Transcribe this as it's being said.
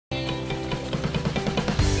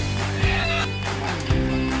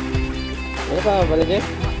pa, Brgy?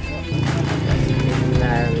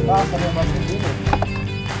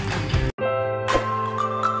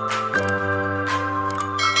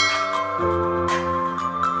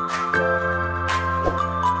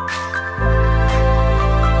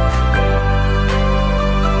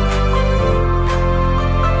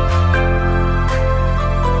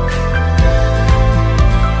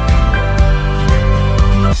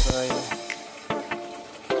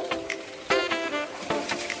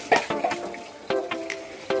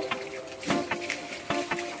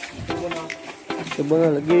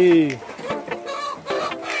 Coba lagi.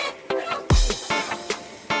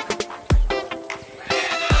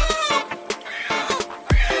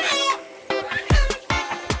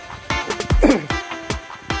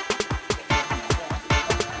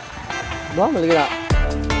 Bawa lagi tak?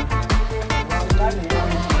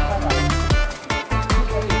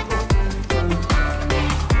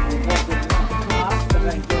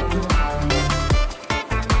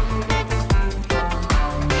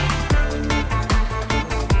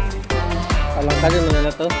 Kalau kaje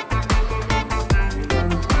mana tu?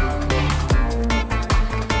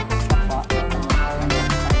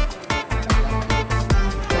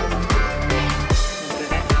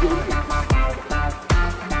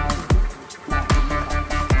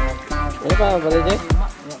 Apa Brgy?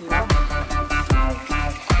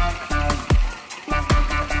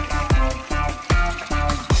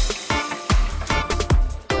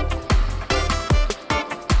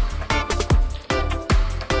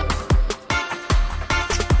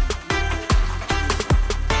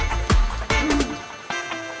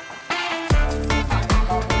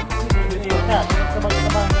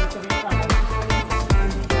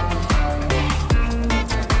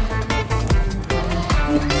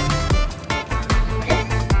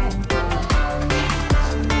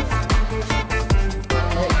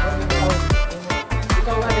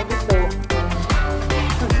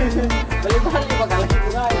 Balik-balik bakal lagi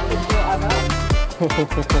bunga itu anak.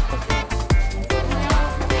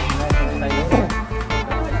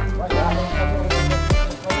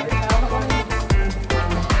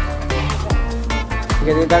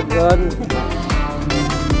 Jadi dagon.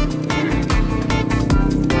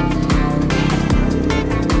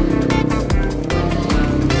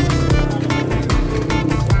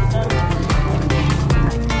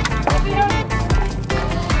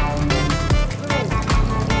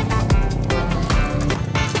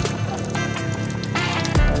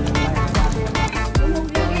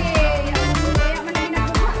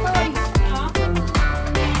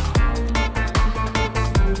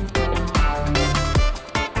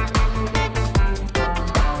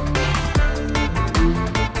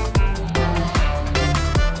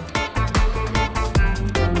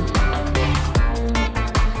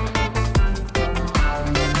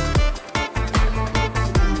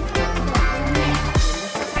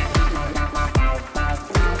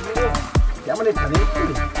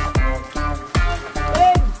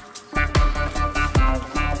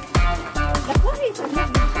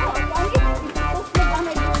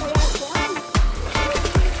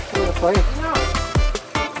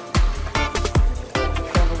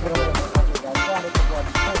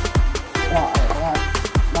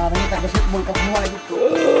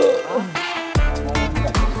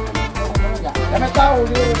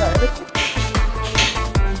 Boleh tarik.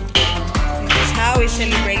 This is how we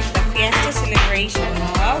celebrate the fiesta celebration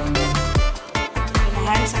of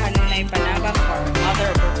Inahan sa kanila ipanabang for Mother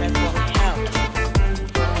of Perpetual Health.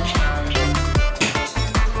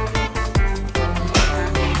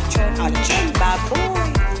 Alchon, baboy.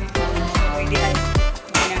 Pwede ay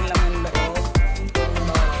kanyang laman loob.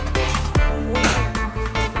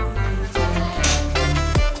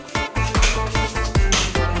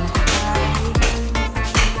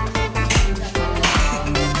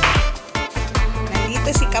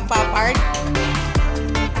 Nandito si Kapapart.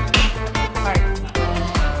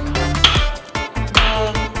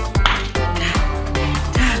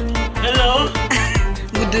 Hello.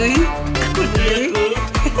 Budoy. Budoy.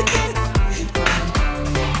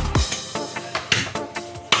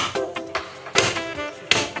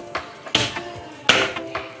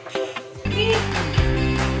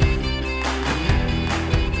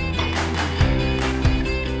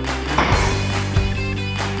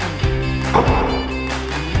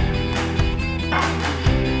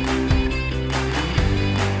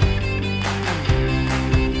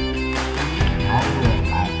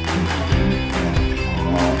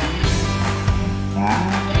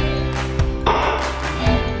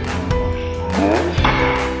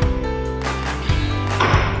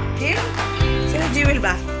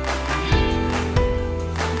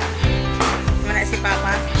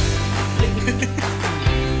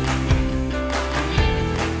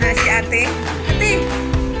 ate. Ate.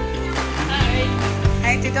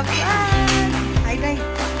 Hi, Tito Juan. Hi, Day.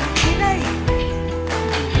 Hi, Day.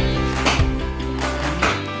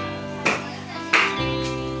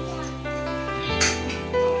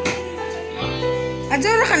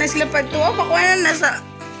 Adjora ka na sila pagtuwa. Pakuha na nasa...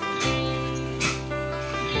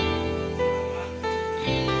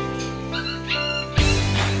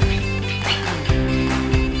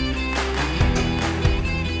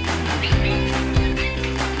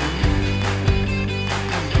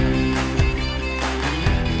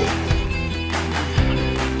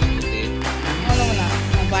 Ano mo na?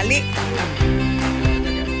 Nabalik.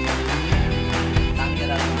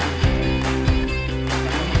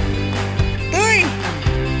 Tuy!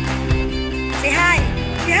 Say hi!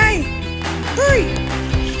 Say hi! Tuy!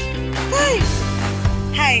 Tuy!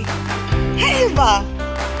 Hi! Hi ba?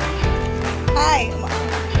 Hi!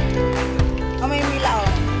 May mila oh.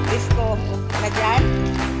 Disco. Na dyan?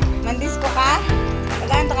 Mandisco ka?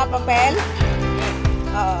 Maganda ka papel?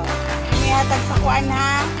 Oo. May hatag sa kuan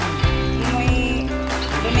ha. May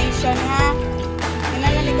donation ha.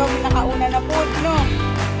 Kinalan ikaw pinakauna na po, no?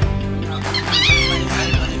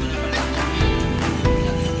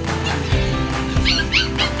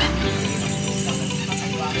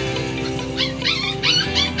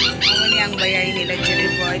 Ano niya ang bayay nila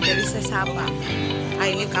Brgy.Sapa.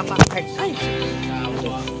 Ay, ni kapapart. Ay.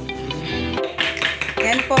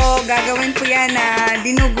 Yan po, gagawin po yan na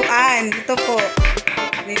dinuguan. Ito po.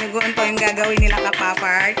 Dinuguan po yung gagawin nila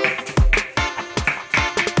kapapart.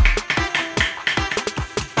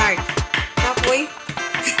 Part. Tapoy.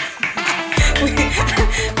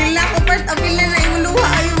 Pila ko part. Apil na na yung luha.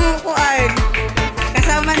 Ayaw mo ko ay.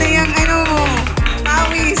 Kasama na yung ano mo.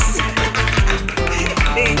 Pawis.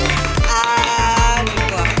 Hindi.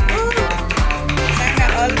 Sana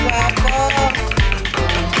all guwapo.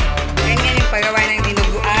 Ganyan yung pagawa ng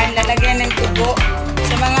dinuguan. Lalagyan ng tubo.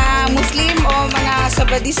 Sa mga Muslim o mga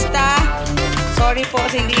Sabadista, sorry po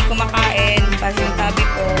kasi hindi kumakain. Pasintabi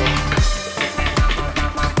ko.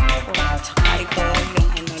 At saka ito, yung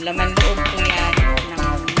ano, laman loob po yan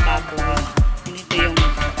ng baboy. Dito yung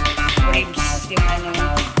ribs, yung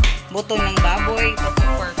ano, buto ng baboy. Ito po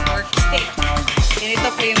pork steak.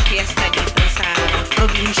 Ganito po yung fiesta dito sa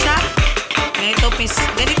probinsya.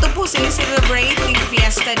 Ganito po sineselebrate yung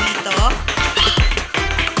fiesta dito.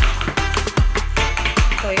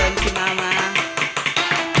 Ito yun si Mama.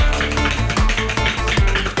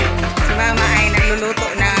 Si Mama ay nagluluto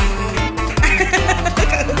ng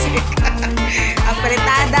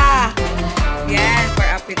apritada. Yan, for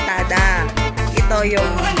apritada. Ito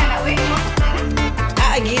yung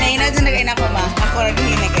ginay na dyan nagay na ko ma. Ako rin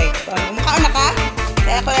hinagay. Mukha na ka?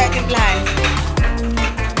 Kaya ko yung timplahan.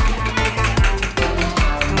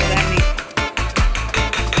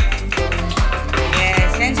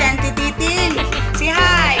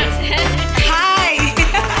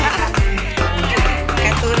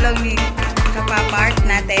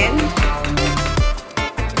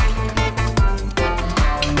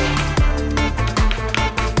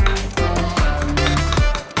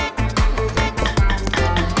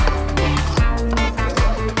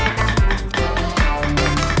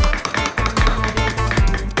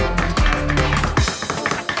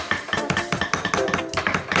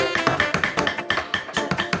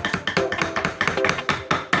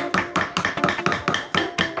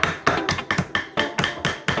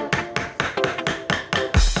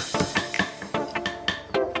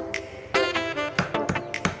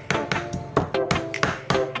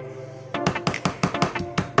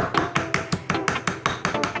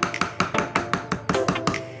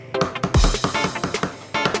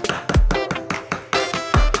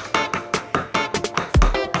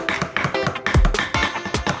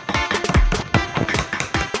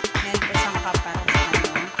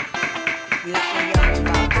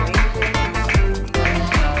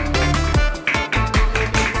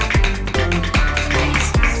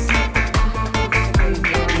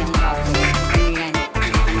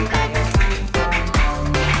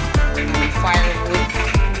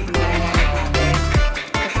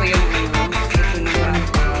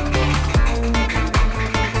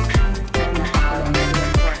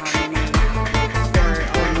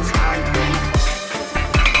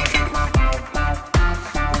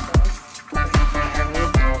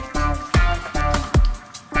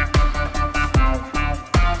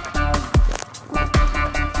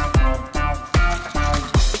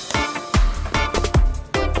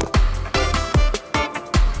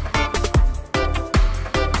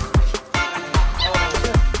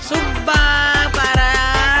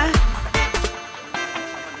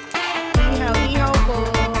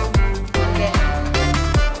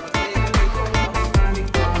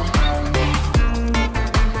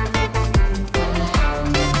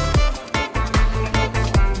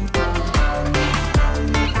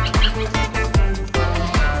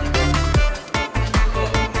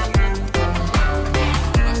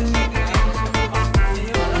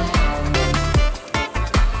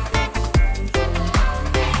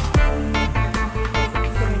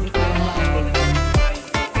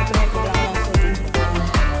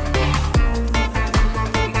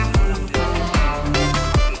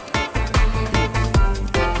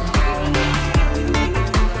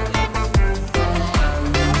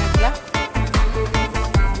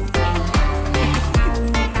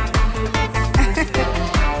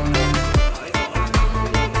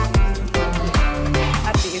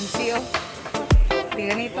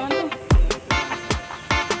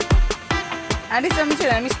 naman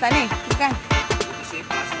sila, miss na ni. Ikan.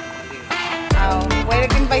 Wala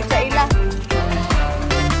nag-invite sa ila.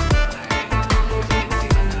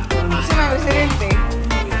 Kasi may presidente.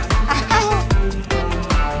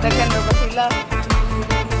 Daghan na ba sila?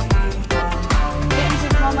 Kaya ang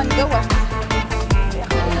sip maman gawas.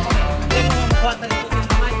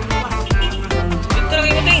 Ito lang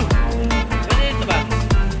yung ting. Pwede ito ba?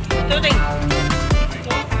 Ito ting.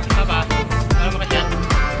 Ito ba? Para makasyan.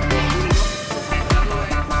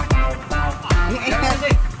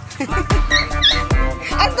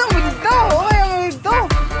 Ano mo ito? Uy, ano ito?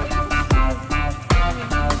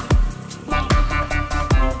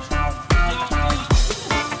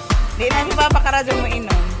 Di na si Papa Karadyo mo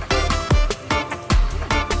inom.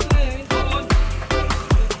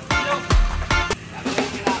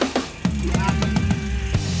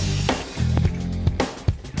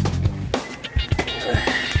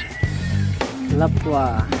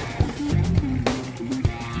 Lapwa.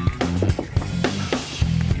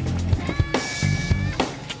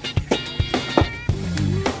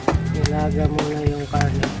 Ilaga muna yung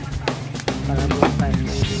karne para bukas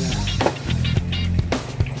na sila.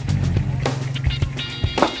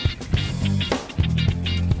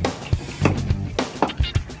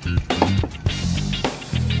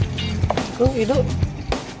 Ido.